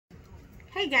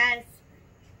Hey guys,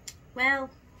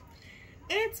 well,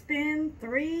 it's been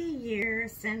 3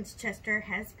 years since Chester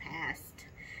has passed,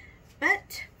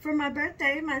 but for my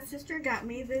birthday, my sister got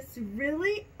me this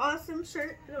really awesome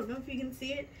shirt. I don't know if you can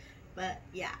see it, but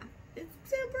yeah, it's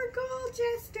super cool,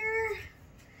 Chester.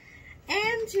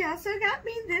 And she also got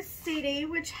me this CD,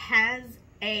 which has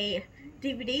a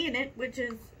DVD in it, which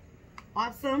is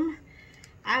awesome.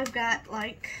 I've got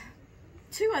like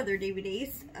 2 other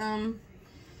DVDs.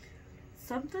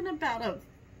 Something about a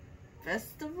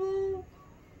festival,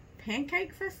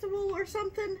 pancake festival or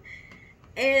something.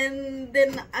 And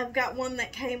then I've got one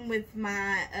that came with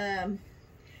my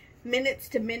Minutes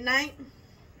to Midnight,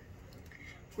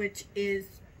 which is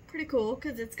pretty cool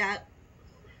because it's got,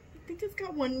 I think it's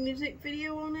got one music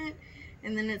video on it,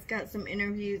 and then it's got some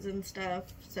interviews and stuff,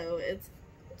 so it's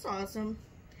awesome.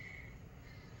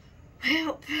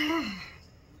 Well,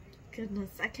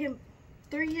 goodness, I can't,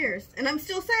 3 years, and I'm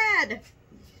still sad.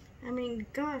 I mean,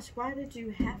 gosh, why did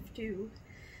you have to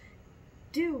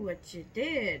do what you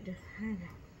did?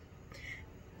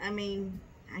 I mean,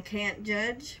 I can't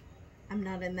judge. I'm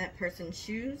not in that person's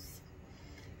shoes.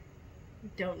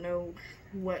 Don't know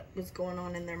what was going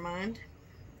on in their mind.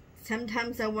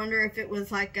 Sometimes I wonder if it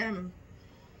was like an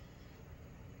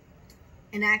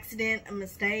accident, a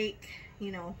mistake,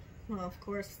 you know. Well, of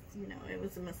course, you know, it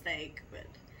was a mistake, but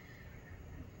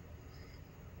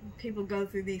people go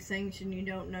through these things and you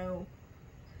don't know,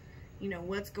 you know,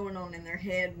 what's going on in their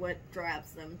head, what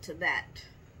drives them to that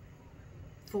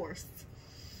force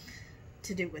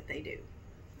to do what they do.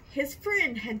 His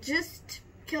friend had just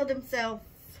killed himself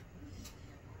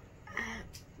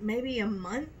maybe a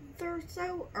month or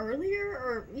so earlier,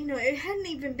 or, you know, it hadn't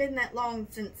even been that long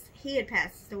since he had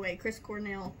passed away, Chris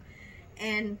Cornell,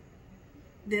 and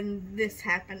then this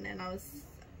happened, and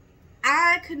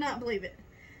I could not believe it.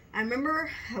 I remember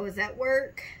I was at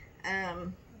work.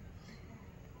 I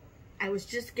was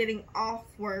just getting off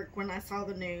work when I saw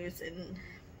the news, and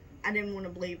I didn't want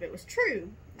to believe it was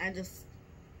true. I just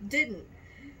didn't.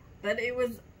 But it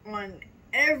was on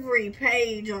every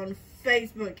page on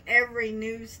Facebook, every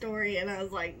news story, and I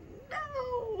was like,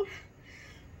 no!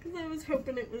 Because I was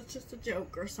hoping it was just a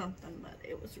joke or something, but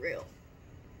it was real.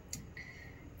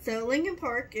 So Linkin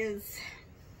Park is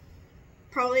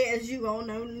probably, as you all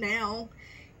know now,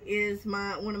 is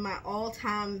one of my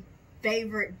all-time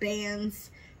favorite bands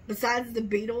besides the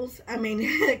Beatles. I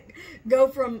mean, go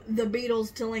from the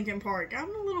Beatles to Linkin Park.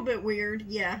 I'm a little bit weird,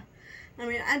 yeah. I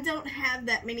mean, I don't have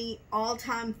that many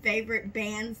all-time favorite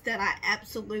bands that I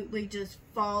absolutely just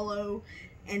follow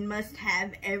and must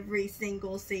have every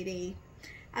single CD.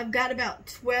 I've got about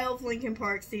 12 Linkin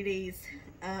Park CDs.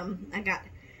 I got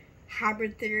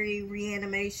Hybrid Theory,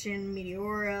 Reanimation,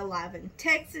 Meteora, Live in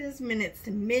Texas, Minutes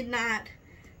to Midnight,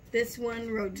 this one,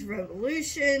 Road to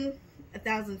Revolution,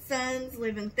 1,000 Suns,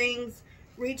 Living Things,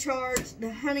 Recharge,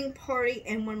 The Hunting Party,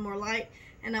 and One More Light.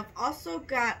 And I've also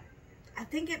got, I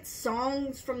think it's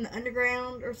Songs from the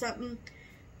Underground or something.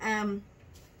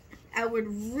 I would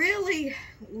really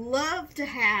love to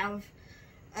have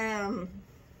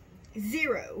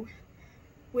Zero,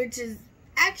 which is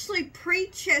actually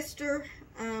pre-Chester.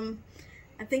 I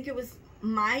think it was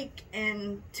Mike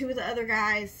and 2 of the other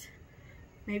guys,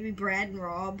 maybe Brad and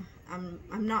Rob. I'm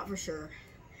not for sure,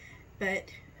 but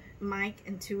Mike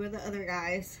and 2 of the other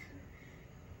guys,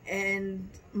 and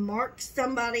Mark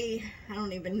somebody, I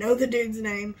don't even know the dude's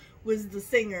name, was the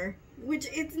singer, which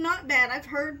it's not bad. I've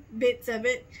heard bits of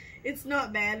it. It's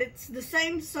not bad. It's the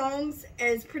same songs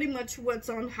as pretty much what's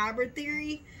on Hybrid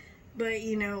Theory, but,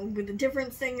 you know, with a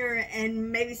different singer,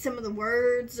 and maybe some of the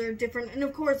words are different. And,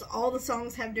 of course, all the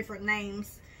songs have different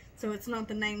names, so it's not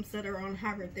the names that are on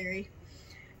Hybrid Theory.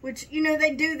 Which, you know,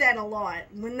 they do that a lot.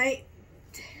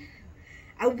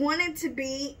 I wanted to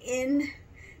be in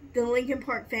the Linkin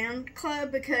Park fan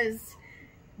club because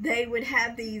they would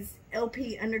have these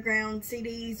LP Underground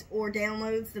CDs or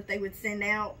downloads that they would send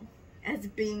out as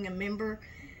being a member.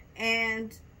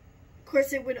 And of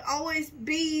course, it would always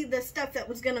be the stuff that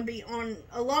was going to be on,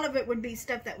 a lot of it would be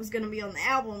stuff that was going to be on the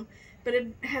album, but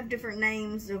it'd have different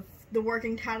names of the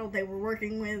working title they were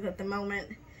working with at the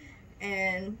moment.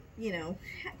 And, you know,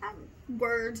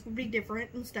 words would be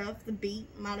different and stuff. The beat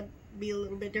might be a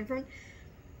little bit different,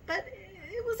 but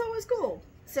it was always cool.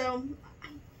 So,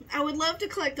 I would love to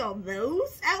collect all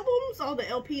those albums, all the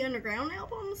LP Underground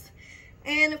albums.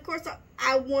 And, of course,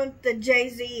 I want the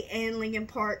Jay-Z and Linkin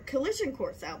Park Collision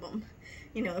Course album.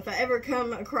 You know, if I ever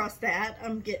come across that,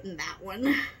 I'm getting that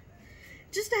one.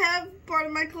 Just to have part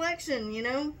of my collection, you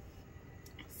know.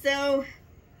 So,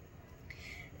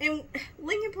 and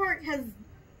Linkin Park has,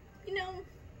 you know,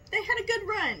 they had a good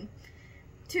run.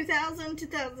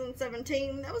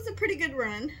 2017, that was a pretty good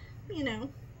run. You know,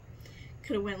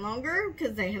 could have went longer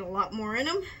because they had a lot more in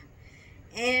them.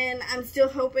 And I'm still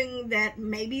hoping that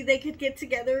maybe they could get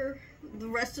together, the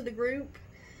rest of the group.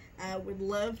 I would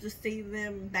love to see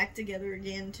them back together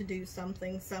again to do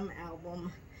something, some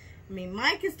album. I mean,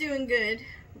 Mike is doing good.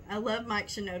 I love Mike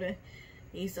Shinoda.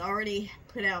 He's already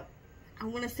put out, I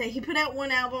want to say he put out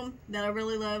one album that I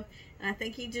really love. And I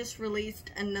think he just released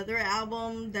another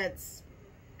album that's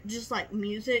just like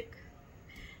music,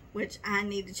 which I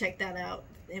need to check that out.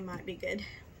 It might be good.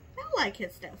 I like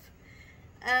his stuff.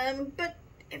 But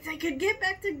if they could get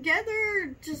back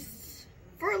together just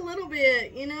for a little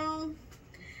bit, you know.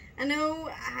 I know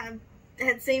I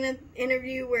had seen an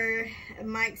interview where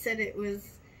Mike said it was,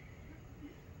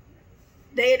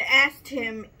 they had asked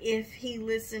him if he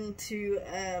listened to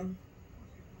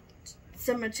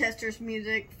some of Chester's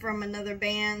music from another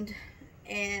band,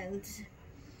 and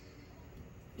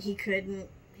he couldn't.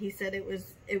 He said it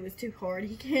was too hard.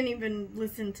 He can't even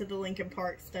listen to the Linkin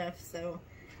Park stuff. So,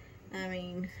 I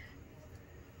mean,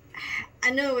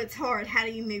 I know it's hard. How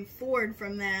do you move forward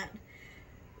from that?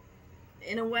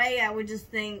 In a way, I would just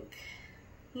think,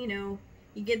 you know,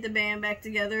 you get the band back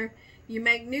together, you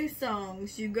make new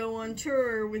songs, you go on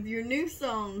tour with your new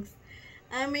songs.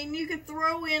 I mean, you could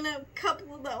throw in a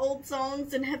couple of the old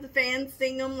songs and have the fans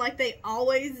sing them like they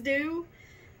always do.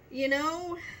 You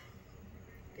know,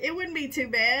 it wouldn't be too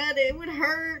bad. It would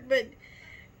hurt, but,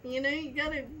 you know, you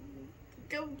gotta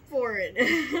go for it.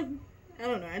 I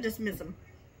don't know, I just miss them.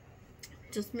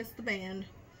 Just miss the band.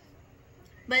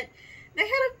 But they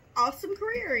had an awesome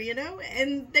career, you know,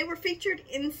 and they were featured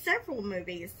in several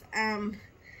movies.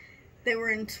 They were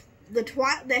in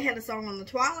they had a song on the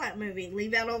Twilight movie.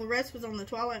 Leave Out All the Rest was on the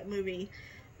Twilight movie.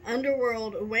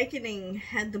 Underworld Awakening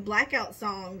had the Blackout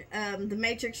song. The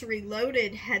Matrix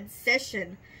Reloaded had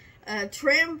Session.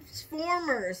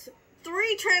 Transformers.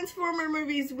 3 Transformer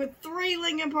movies with 3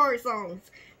 Linkin Park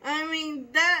songs. I mean,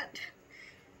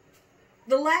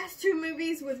 the last 2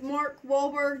 movies with Mark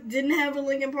Wahlberg didn't have a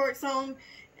Linkin Park song.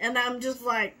 And I'm just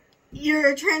like, you're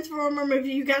a Transformer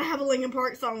movie, you gotta have a Linkin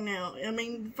Park song now. I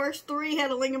mean, the first 3 had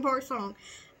a Linkin Park song.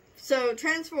 So,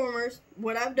 Transformers,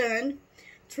 What I've Done.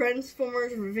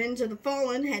 Transformers Revenge of the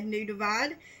Fallen had New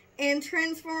Divide. And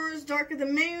Transformers Dark of the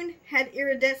Moon had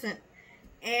Iridescent.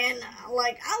 And,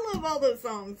 like, I love all those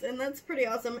songs. And that's pretty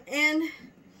awesome. And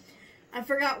I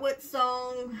forgot what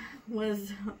song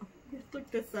was... Let's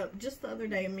look this up. Just the other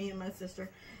day, me and my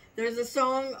sister. There's a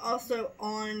song also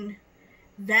on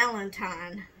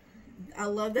Valentine. I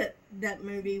love that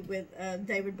movie with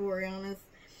David Boreanaz.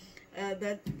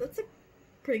 That's a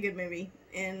pretty good movie.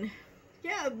 And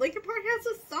yeah, Linkin Park has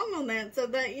a song on that, so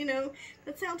that, you know,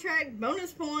 that soundtrack,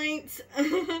 bonus points.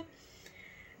 So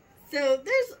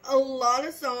there's a lot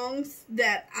of songs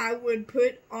that I would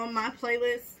put on my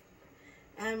playlist.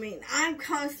 I mean, I'm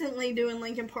constantly doing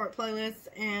Linkin Park playlists,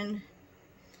 and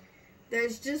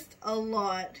there's just a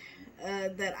lot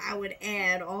that I would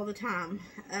add all the time.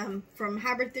 From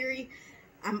Hybrid Theory,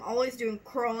 I'm always doing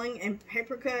Crawling and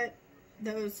Paper Cut.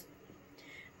 Those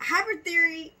Hybrid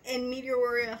Theory and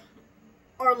Meteora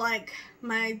are like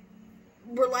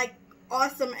were like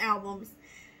awesome albums.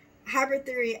 Hybrid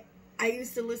Theory I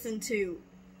used to listen to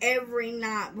every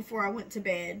night before I went to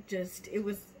bed. It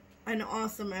was an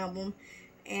awesome album,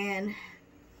 and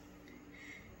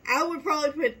I would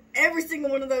probably put every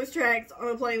single one of those tracks on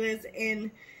a playlist.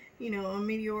 And, you know,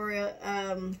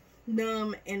 Meteora,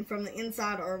 Numb, and From the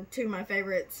Inside are 2 of my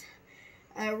favorites.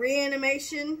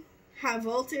 Reanimation, High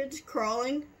Voltage,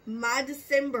 Crawling, My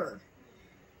December,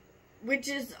 which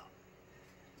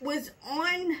was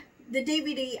on the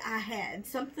DVD I had.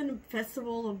 Something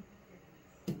Festival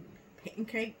of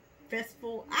Pancake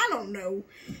Festival. I don't know.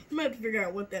 I'm going to have to figure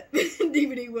out what that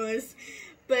DVD was.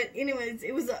 But anyways,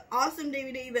 it was an awesome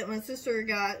DVD that my sister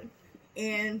got.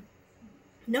 And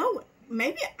no,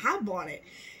 maybe I bought it.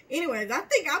 Anyways, I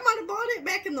think I might have bought it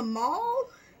back in the mall,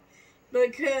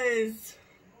 because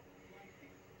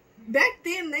back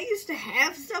then they used to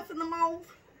have stuff in the mall,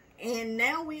 and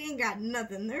now we ain't got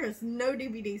nothing. There is no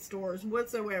DVD stores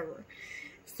whatsoever.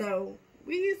 So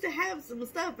we used to have some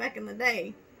stuff back in the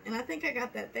day, and I think I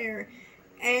got that there.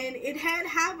 And it had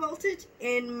High Voltage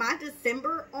and My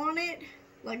December on it.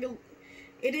 Like,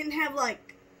 it didn't have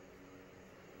like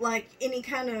any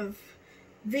kind of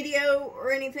video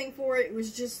or anything for it. It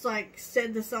was just like,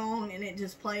 said the song and it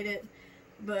just played it.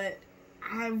 But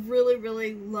I really,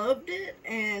 really loved it,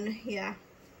 and yeah,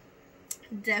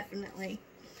 definitely.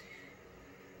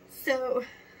 So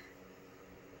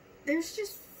there's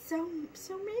just so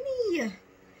many.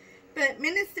 But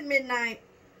Minutes to Midnight,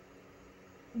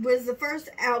 was the first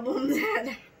album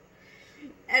that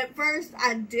at first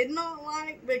I did not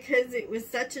like, because it was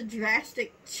such a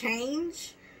drastic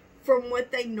change from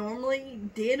what they normally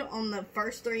did on the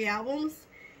first 3 albums,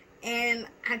 and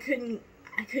I couldn't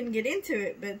get into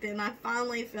it. But then I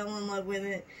finally fell in love with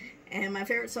it, and my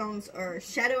favorite songs are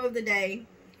Shadow of the Day,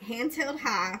 Hands Held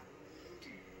High,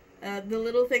 The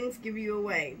Little Things Give You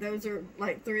Away. Those are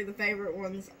like 3 of the favorite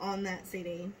ones on that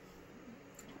CD.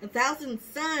 1,000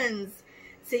 Suns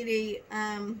CD,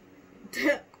 I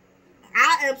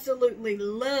absolutely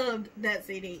loved that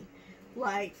CD.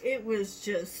 Like, it was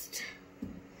just,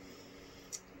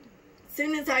 as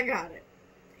soon as I got it,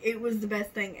 it was the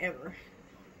best thing ever.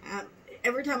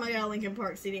 Every time I got a Linkin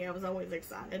Park CD, I was always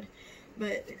excited.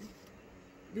 But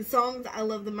the songs I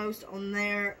love the most on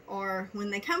there are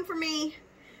When They Come For Me,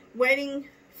 Waiting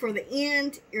for the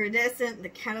End, Iridescent, The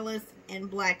Catalyst, and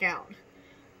Blackout.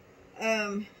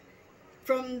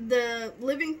 From the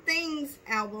Living Things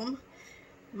album,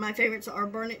 my favorites are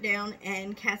Burn It Down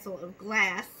and Castle of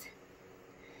Glass.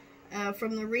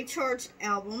 From the Recharged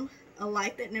album, A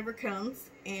Light That Never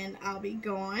Comes and I'll Be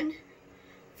Gone.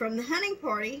 From the Hunting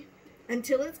Party,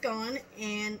 Until It's Gone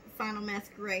and Final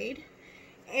Masquerade.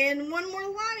 And One More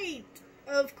Light.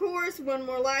 Of course, One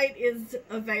More Light is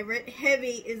a favorite.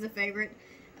 Heavy is a favorite.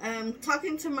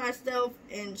 Talking to Myself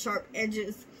and Sharp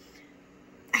Edges.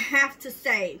 I have to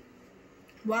say,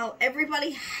 while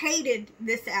everybody hated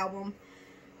this album,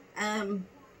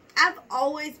 I've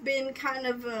always been kind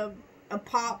of a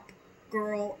pop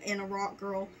girl and a rock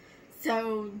girl.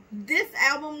 So this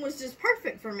album was just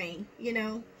perfect for me, you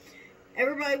know.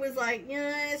 Everybody was like,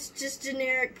 yeah, it's just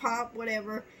generic pop,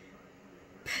 whatever.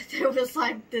 But there was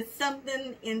like this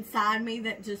something inside me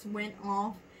that just went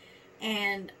off.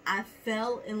 And I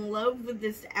fell in love with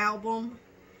this album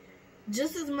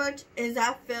just as much as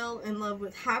I fell in love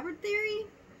with Hybrid Theory.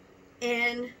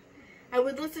 And I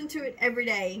would listen to it every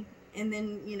day. And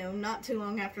then, you know, not too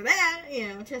long after that, you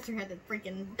know, Chester had to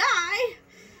freaking die.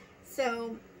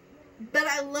 So, but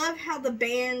I love how the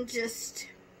band just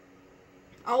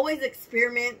always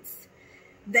experiments.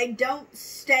 They don't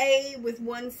stay with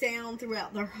one sound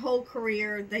throughout their whole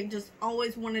career. They just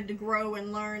always wanted to grow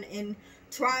and learn and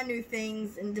try new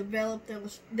things and develop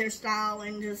their style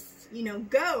and just, you know,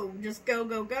 go. Just go,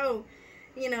 go, go.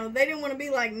 You know, they didn't want to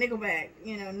be like Nickelback.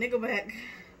 You know, Nickelback,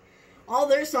 all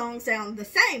their songs sound the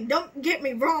same. Don't get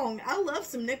me wrong. I love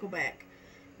some Nickelback.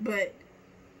 But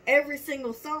every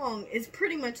single song is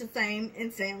pretty much the same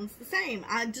and sounds the same.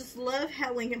 I just love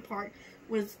how Linkin Park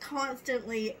was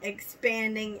constantly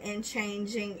expanding and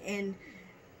changing and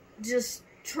just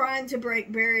trying to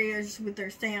break barriers with their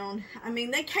sound. I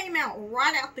mean, they came out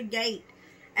right out the gate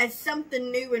as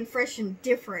something new and fresh and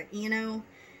different, you know,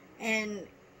 and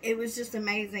it was just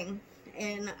amazing.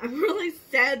 And I'm really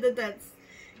sad that that's,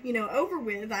 you know, over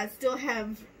with. I still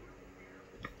have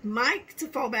Mike to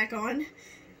fall back on,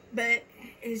 but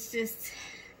it's just,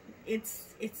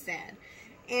 it's sad.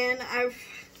 And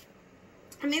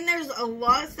I mean, there's a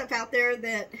lot of stuff out there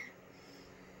that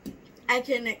I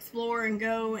can explore and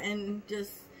go and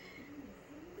just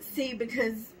see,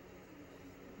 because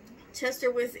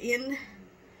Chester was in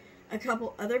a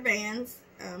couple other bands,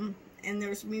 and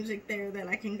there's music there that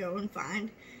I can go and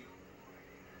find.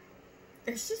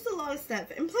 There's just a lot of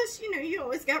stuff. And plus, you know, you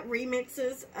always got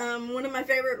remixes. One of my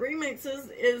favorite remixes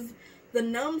is the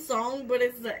Numb song, but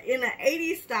it's in an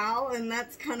 80s style, and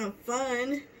that's kind of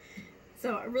fun.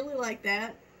 So I really like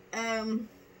that.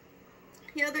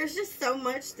 Yeah, there's just so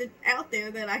much out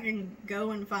there that I can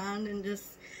go and find, and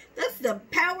just, that's the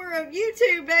power of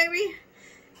YouTube, baby.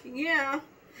 Yeah.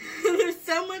 There's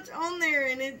so much on there,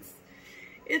 and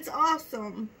it's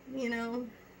awesome, you know.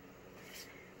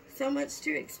 So much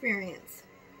to experience.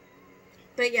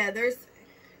 But yeah, there's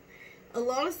a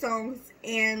lot of songs,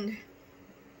 and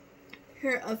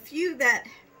here are a few that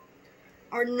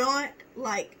are not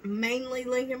like mainly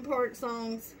Linkin Park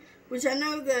songs, which I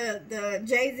know the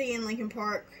Jay-Z and Linkin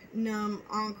Park Numb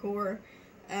Encore,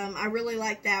 I really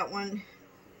like that one,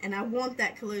 and I want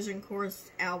that Collision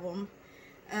Course album.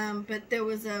 But there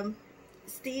was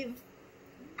Steve,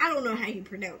 I don't know how you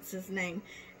pronounce his name,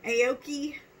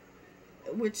 Aoki,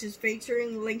 which is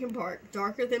featuring Linkin Park,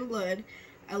 Darker Than Blood.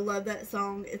 I love that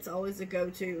song. It's always a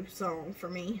go-to song for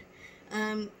me.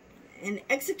 And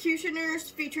Executioners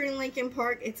featuring Linkin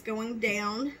Park, It's Going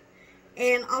Down.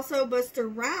 And also Busta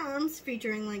Rhymes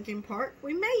featuring Linkin Park,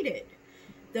 We Made It.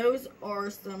 Those are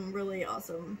some really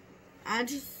awesome. I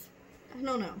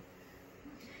don't know.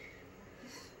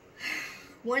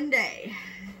 One day,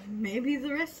 maybe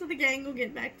the rest of the gang will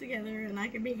get back together and I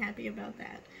can be happy about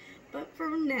that. But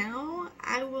for now,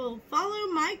 I will follow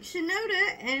Mike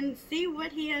Shinoda and see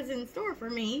what he has in store for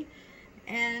me.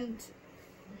 And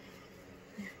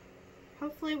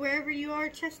hopefully wherever you are,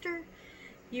 Chester,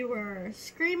 you are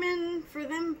screaming for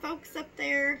them folks up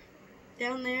there,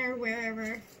 down there,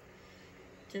 wherever.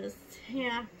 Just,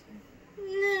 yeah.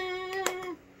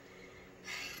 Nah.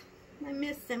 I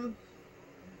miss them.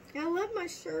 I love my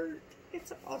shirt.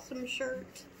 It's an awesome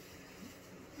shirt.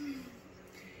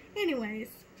 Anyways,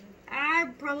 I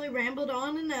probably rambled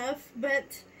on enough,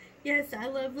 but yes, I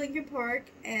love Linkin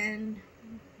Park, and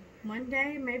one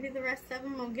day maybe the rest of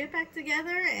them will get back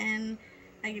together, and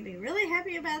I can be really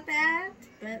happy about that.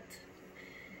 But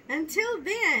until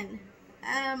then,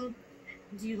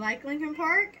 do you like Linkin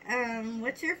Park?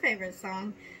 What's your favorite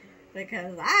song?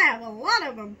 Because I have a lot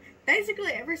of them.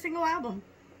 Basically every single album.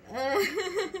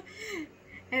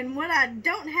 And what I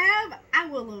don't have, I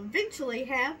will eventually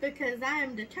have, because I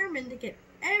am determined to get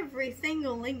every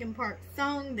single Linkin Park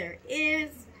song there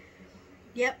is.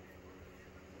 Yep.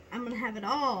 I'm going to have it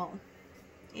all.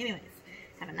 Anyways,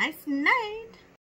 have a nice night.